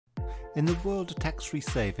In the world of tax-free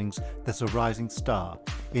savings, there's a rising star,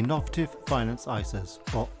 innovative finance ISAs,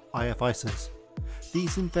 or IFISAs.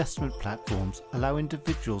 These investment platforms allow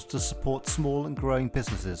individuals to support small and growing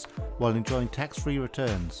businesses while enjoying tax-free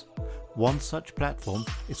returns. One such platform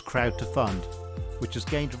is Crowd2Fund, which has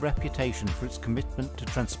gained a reputation for its commitment to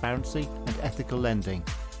transparency and ethical lending.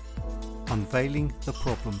 Unveiling the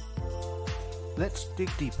Problem. Let's dig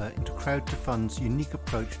deeper into Crowd2Fund's unique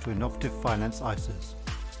approach to innovative finance ISAs.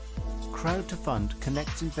 Crowd2Fund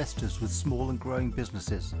connects investors with small and growing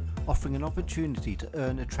businesses, offering an opportunity to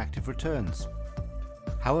earn attractive returns.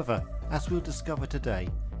 However, as we'll discover today,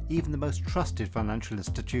 even the most trusted financial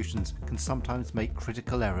institutions can sometimes make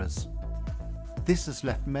critical errors. This has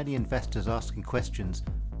left many investors asking questions,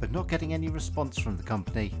 but not getting any response from the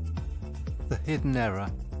company. The hidden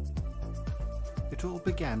error. It all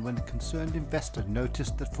began when a concerned investor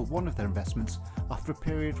noticed that for one of their investments, after a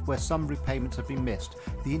period where some repayments had been missed,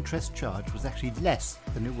 the interest charge was actually less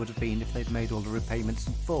than it would have been if they'd made all the repayments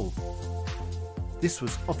in full. This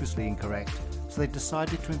was obviously incorrect, so they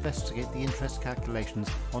decided to investigate the interest calculations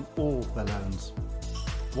on all their loans.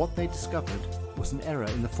 What they discovered was an error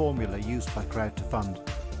in the formula used by Crowd2Fund.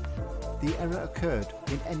 The error occurred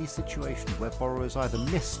in any situation where borrowers either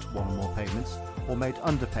missed one or more payments or made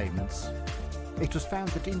underpayments. It was found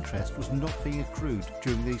that interest was not being accrued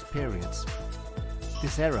during these periods.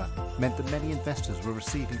 This error meant that many investors were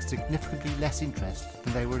receiving significantly less interest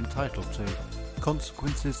than they were entitled to.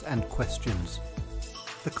 Consequences and questions.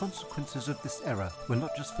 The consequences of this error were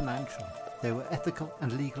not just financial, they were ethical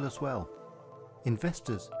and legal as well.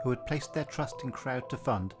 Investors who had placed their trust in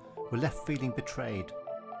Crowd2Fund were left feeling betrayed.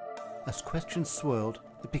 As questions swirled,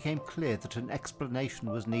 it became clear that an explanation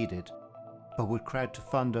was needed. But would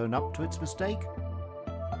Crowd2Fund own up to its mistake?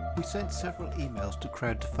 We sent several emails to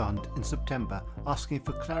Crowd2Fund in September asking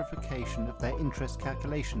for clarification of their interest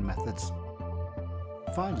calculation methods.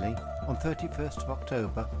 Finally, on 31st of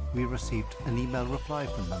October, we received an email reply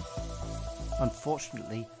from them.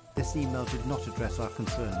 Unfortunately, this email did not address our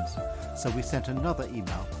concerns, so we sent another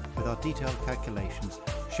email with our detailed calculations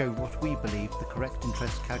showing what we believe the correct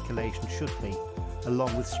interest calculation should be,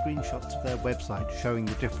 along with screenshots of their website showing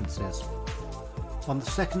the differences. On the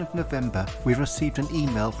 2nd of November, we received an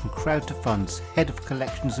email from Crowd2Fund's Head of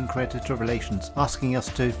Collections and Creditor Relations asking us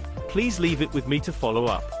to please leave it with me to follow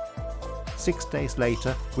up. 6 days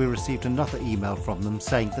later, we received another email from them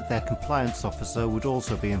saying that their compliance officer would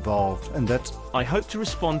also be involved and that I hope to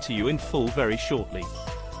respond to you in full very shortly.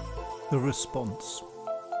 The response.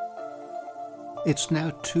 It's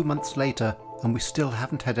now 2 months later and we still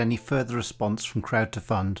haven't had any further response from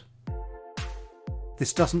Crowd2Fund.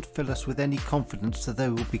 This doesn't fill us with any confidence that they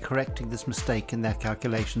will be correcting this mistake in their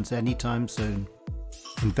calculations anytime soon.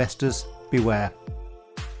 Investors, beware.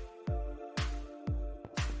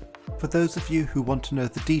 For those of you who want to know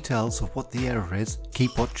the details of what the error is,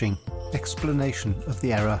 keep watching. Explanation of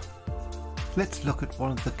the error. Let's look at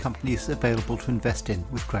one of the companies available to invest in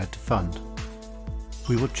with Crowd2Fund.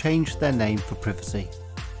 We will change their name for privacy.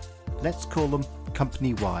 Let's call them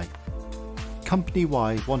Company Y. Company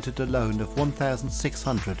Y wanted a loan of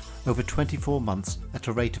 $1,600 over 24 months at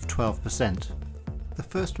a rate of 12%. The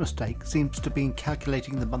first mistake seems to be in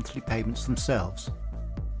calculating the monthly payments themselves.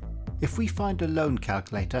 If we find a loan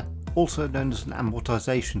calculator, also known as an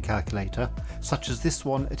amortization calculator, such as this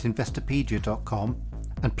one at investopedia.com,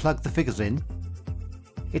 and plug the figures in,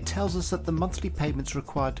 it tells us that the monthly payments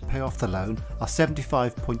required to pay off the loan are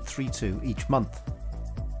 $75.32 each month.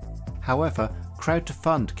 However,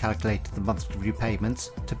 Crowd2Fund calculated the monthly repayments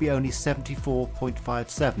to be only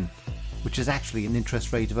 $74.57, which is actually an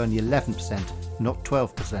interest rate of only 11%, not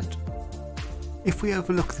 12%. If we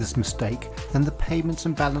overlook this mistake, then the payments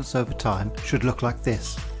and balance over time should look like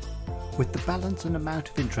this, with the balance and amount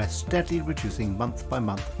of interest steadily reducing month by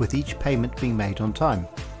month with each payment being made on time.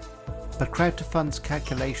 But Crowd2Fund's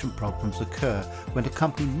calculation problems occur when a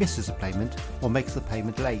company misses a payment or makes the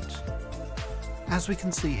payment late. As we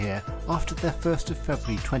can see here, after their 1st of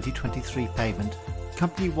February 2023 payment,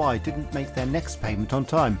 Company Y didn't make their next payment on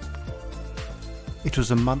time. It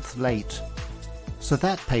was a month late, so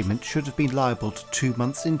that payment should have been liable to 2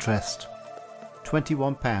 months' interest,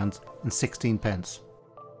 £21.16.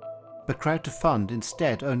 But Crowd2Fund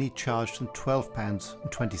instead only charged them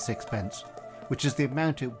 £12.26, which is the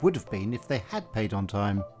amount it would have been if they had paid on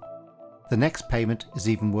time. The next payment is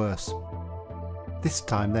even worse. This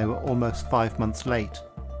time they were almost 5 months late.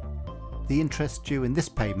 The interest due in this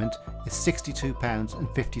payment is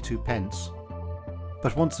 £62.52.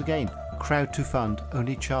 But once again, Crowd2Fund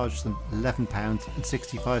only charged them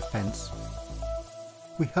 £11.65.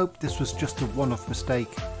 We hope this was just a one-off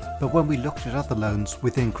mistake. But when we looked at other loans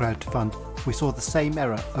within Crowd2Fund, we saw the same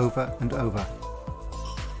error over and over.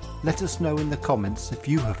 Let us know in the comments if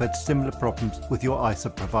you have had similar problems with your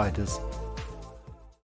ISA providers.